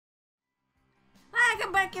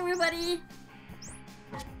Welcome back, everybody!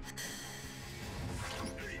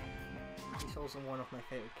 He's also one of my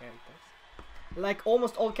favorite characters. Like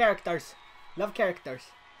almost all characters. Love characters.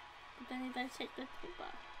 But then I check the people.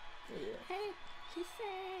 Yeah. Hey,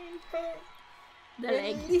 listen! Hey. The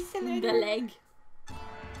Hey, leg. listen, The leg.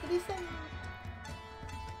 Listen.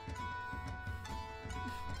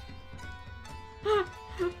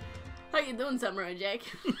 How you doing, Samurai Jack?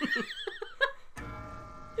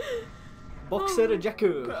 Boxer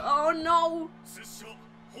Jakku. Oh no!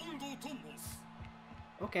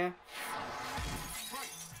 Okay.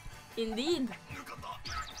 Indeed.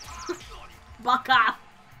 Baka!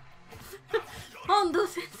 Hondo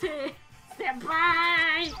sensei!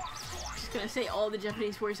 Senpai! Just gonna say all the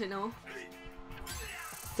Japanese words I know.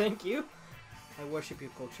 Thank you. I worship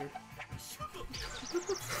your culture.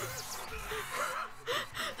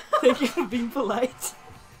 Thank you for being polite.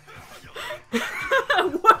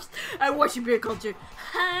 I worship your culture.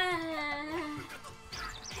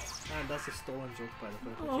 And that's a stolen joke by the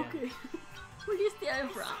way. Oh, okay. Where do you steal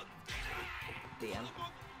it from? The end.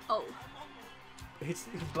 Oh. It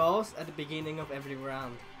bows at the beginning of every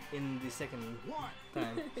round in the second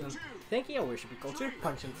time. So, thank you, I worship your culture.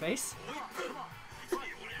 Punch in face.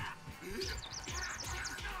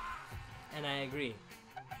 And I agree.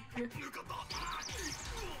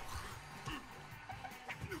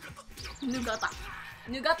 Nugata.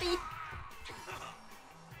 Nugati!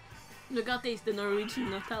 Nugati is the Norwegian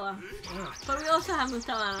Nutella. Yeah. But we also have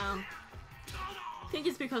Nutella now. I think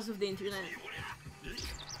it's because of the internet.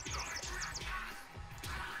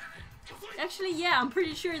 Actually, yeah, I'm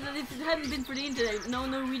pretty sure that if it hadn't been for the internet, no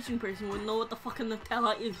Norwegian person would know what the fucking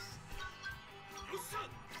Nutella is.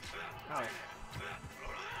 Ow.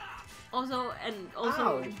 Also,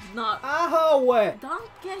 Ow. not... Ow! Don't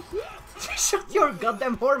get hit! Shut your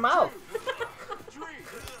goddamn whore mouth!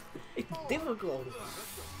 It's difficult.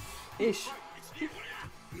 Ish.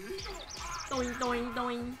 Doing, doing,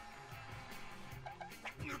 doing.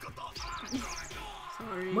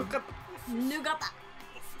 Sorry. Nugata. Nugata!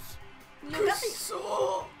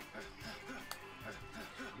 Nugati!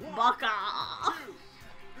 Baka!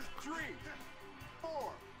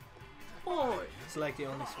 4. It's like the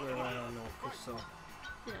only swear I don't know. So.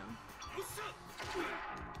 Yeah.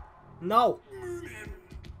 No!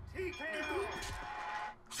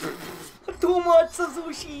 Too much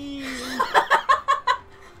sushi!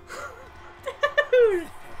 Dude!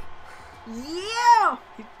 Yeah!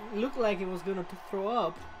 It looked like he was gonna throw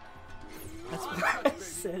up. That's why I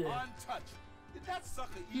said it. Did that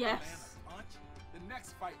sucker eat Yes. banana punch? The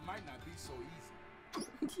next fight might not be so easy.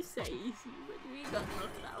 You say easy, but we got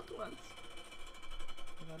knocked out once.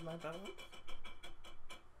 Is that my battle?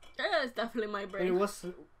 Yeah, it's definitely my But brain. it was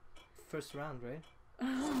first round, right? I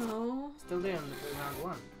don't know. Still there in round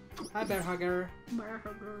 1. Hi, Bear Hugger.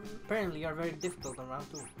 Apparently, you're very difficult on round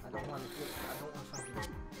 2. I don't want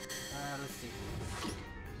something. Let's see.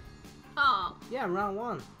 Oh. Yeah, round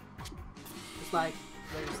 1. It's like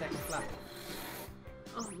very second flat.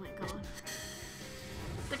 Oh my god.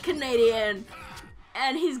 The Canadian!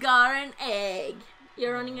 And he's got an egg!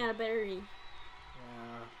 You're running out of battery.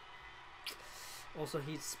 Also,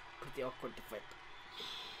 he's pretty awkward to fight.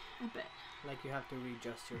 I bet. Like, you have to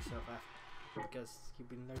readjust yourself after. Because you've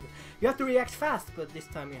been learning. You have to react fast, but this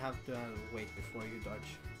time you have to wait before you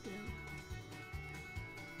dodge.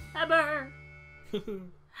 Yeah. A bird!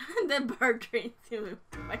 The bird trains him.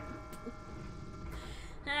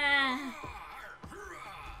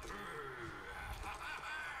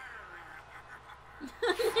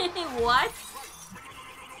 What?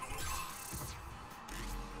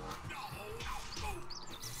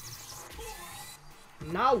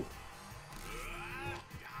 No!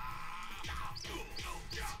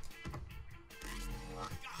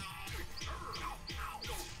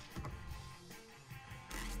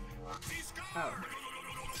 Oh.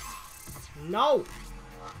 No!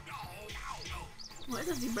 Why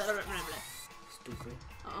does he blah? Stupid.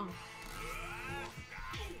 Oh.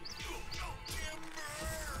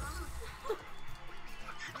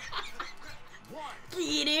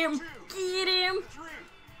 Get him! Get him! 3,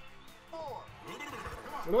 4.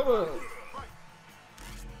 Whoa.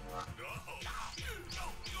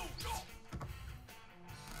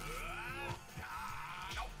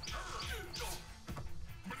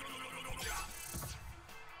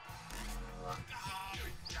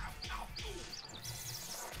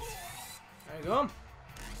 There you go.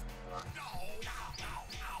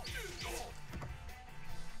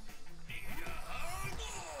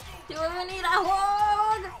 Do we need a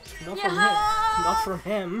hug? Not Yeah. from him. Not from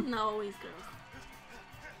him. No, he's good.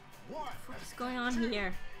 What's going on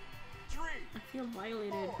here? 3, I feel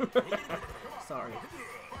violated. Sorry.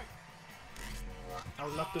 I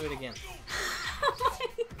will not do it again. Oh my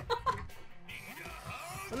god.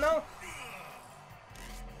 No!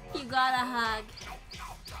 You got a hug.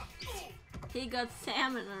 He got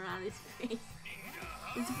salmon around his face.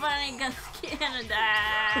 It's funny because Canada.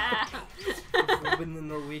 If we've been in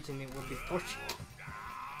Norwegian, it would be torture.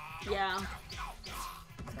 Yeah.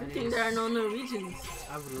 Good thing there are no Norwegians.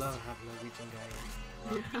 I would love to have Norwegian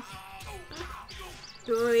guys.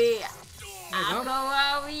 Doei.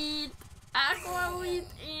 Aquavit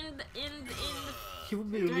in the. He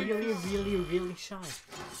would be really shy.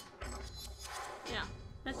 Yeah.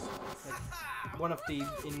 That's. Like one of the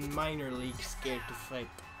in minor leagues scared to fight.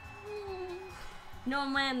 No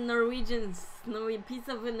man, Norwegians. No piece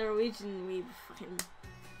of a Norwegian we fucking.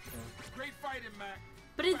 Great fighting, Mac.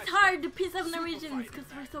 But it's hard to piece of Norwegians because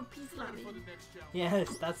we're so peace loving.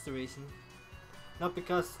 Yes, that's the reason. Not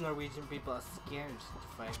because Norwegian people are scared to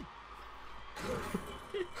fight.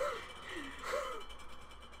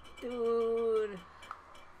 Dude.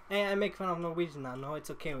 Hey, I make fun of Norwegian now. No,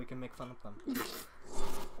 it's okay. We can make fun of them.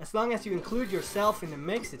 As long as you include yourself in the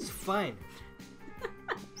mix, it's fine.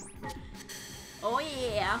 Oh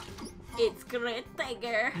yeah, it's great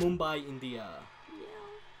tiger. Mumbai, India.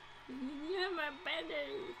 Yeah, my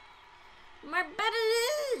battery. My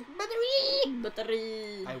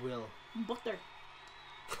battery. I will. Butter.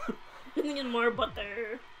 I need more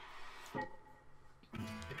butter.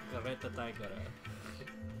 Gareta tiger.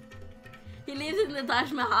 He lives in the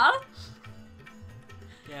Taj Mahal.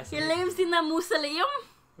 Yes. He lives in a mausoleum.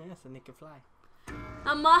 Yes, and he can fly.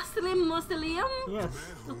 A Muslim mausoleum.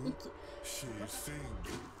 Yes.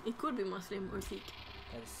 It could be Muslim or Sikh.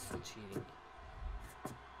 That is cheating.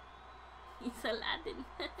 He's Aladdin.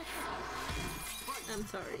 I'm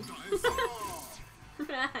sorry.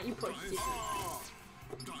 You poor shit.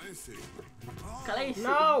 Kalesi.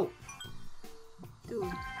 No!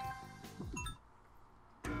 Dude.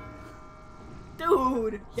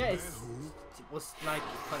 Dude! Yes! It was like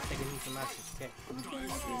 5 seconds into match. Okay.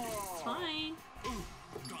 Fine.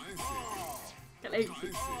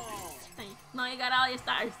 Kalesi. No, you got all your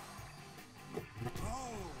stars.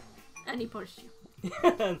 And he pushed you.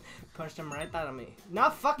 Punched him right out of me. No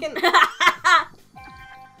fucking! I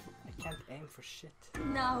can't aim for shit.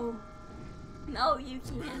 No. No, you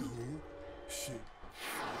can't.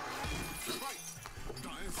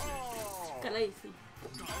 Kalesi.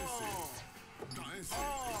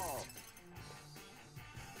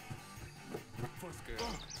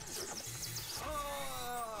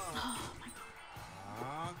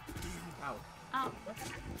 Ow. Ow.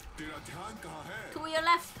 To your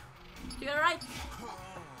left. To your right.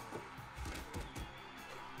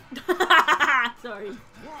 Sorry.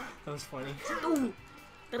 That was funny. 2,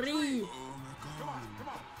 3.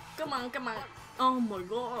 Come on, come on. Oh my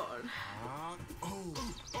god.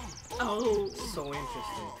 Oh. So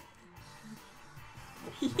interesting.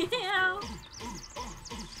 Yeah.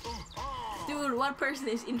 Dude, what person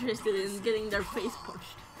is interested in getting their face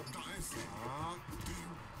punched?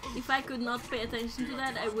 If I could not pay attention to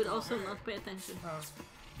that, I would also not pay attention.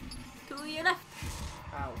 To your left.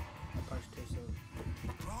 Ow. I punched too soon.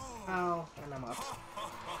 Ow. And I'm up.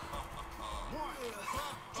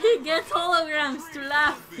 He gets holograms to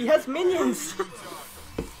laugh. He has minions!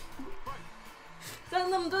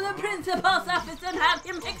 Send them to the principal's office and have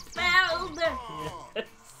him expelled. Yes.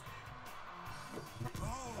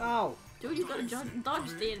 Ow. Dude, you gotta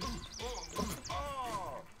dodge it.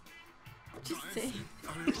 Just say.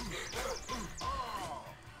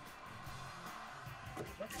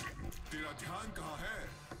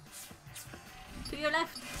 To your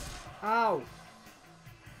left. Ow.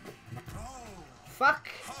 Fuck.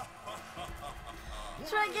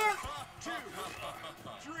 Try again.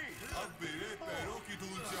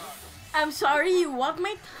 I'm sorry, you what,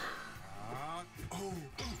 mate?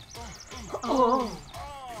 Oh.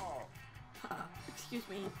 Excuse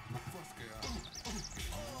me.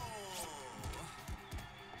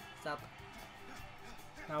 Stop.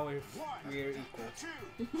 Now we're equal. 2,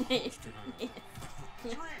 3,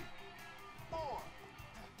 4,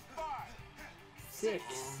 5. 6.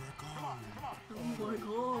 Oh my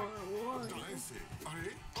god, what?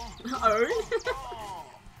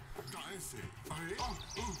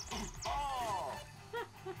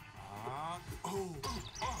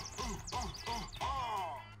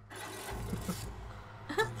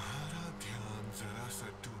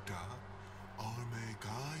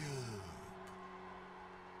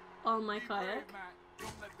 All my kayak.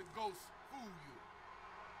 Don't let the ghosts fool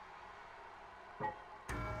you.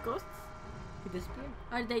 Ghosts? He disappeared.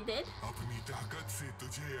 Are they dead?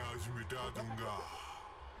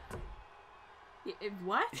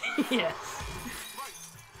 What? Yes.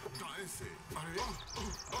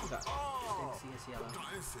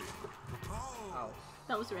 Ow.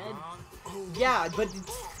 That was red. Yeah, but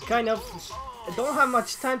it's kind of... I don't have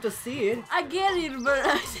much time to see it. I get it,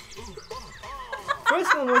 but...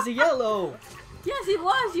 First one was a yellow. Yes, it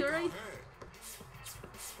was. You're right.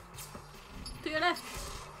 To your left.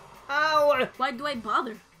 Ow! Why do I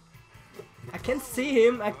bother? I can see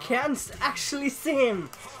him. I can't actually see him.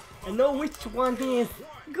 I know which one he is.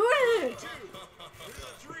 Good.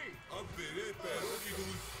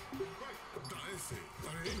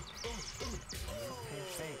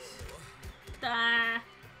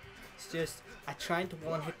 It's just I tried to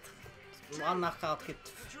one knockout hit.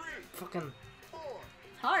 Fucking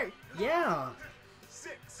Hard. yeah.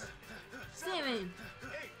 7,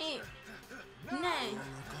 8, 9.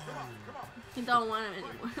 You don't want him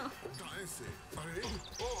anymore.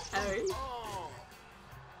 Alright.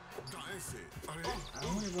 I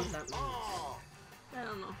wonder what that means. I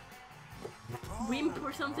don't know. Wimp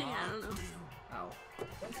or something? I don't know. Ow.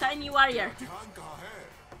 Tiny warrior.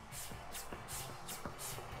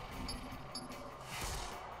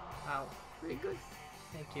 Ow. Very good.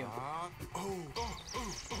 Thank you.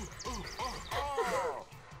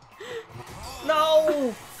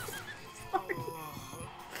 No!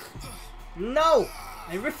 No!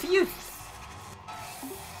 I refuse!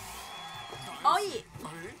 Oh yeah!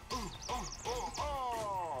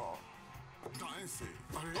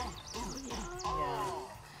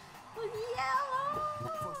 Yellow!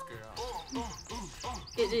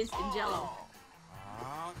 It is in jello.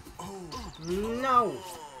 No!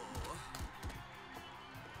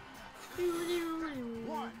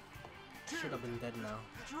 Should have been dead now.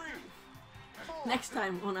 Next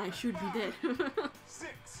time when I should be dead.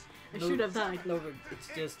 I should have died. No, but it's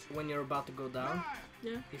just when you're about to go down.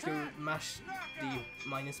 Yeah. If you mash the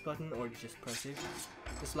minus button or you just press it,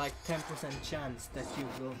 it's like 10% chance that you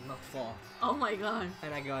will not fall. Oh my god.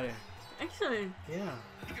 And I got it. Excellent. Yeah.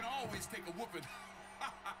 You can always take a whooping.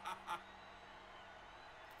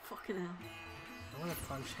 Fucking hell. I wanna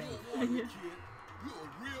punch him. Yeah. You're a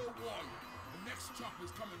real warrior. The next chop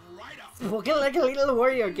is coming right up. Walking like a little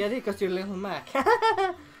warrior, get it? Cause you're little Mac.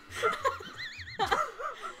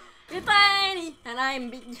 You're tiny and I'm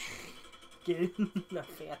big. Get it? Not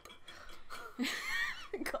fat.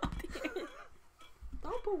 God damn it.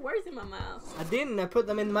 Don't put words in my mouth. I didn't, I put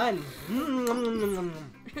them in mine.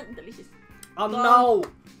 Delicious. Oh no!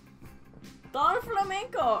 Don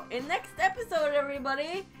Flamenco in next episode,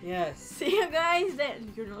 everybody. Yes. See you guys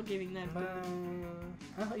then. You're not giving them.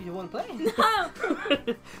 You wanna play? No.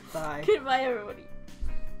 Bye. Goodbye, everybody.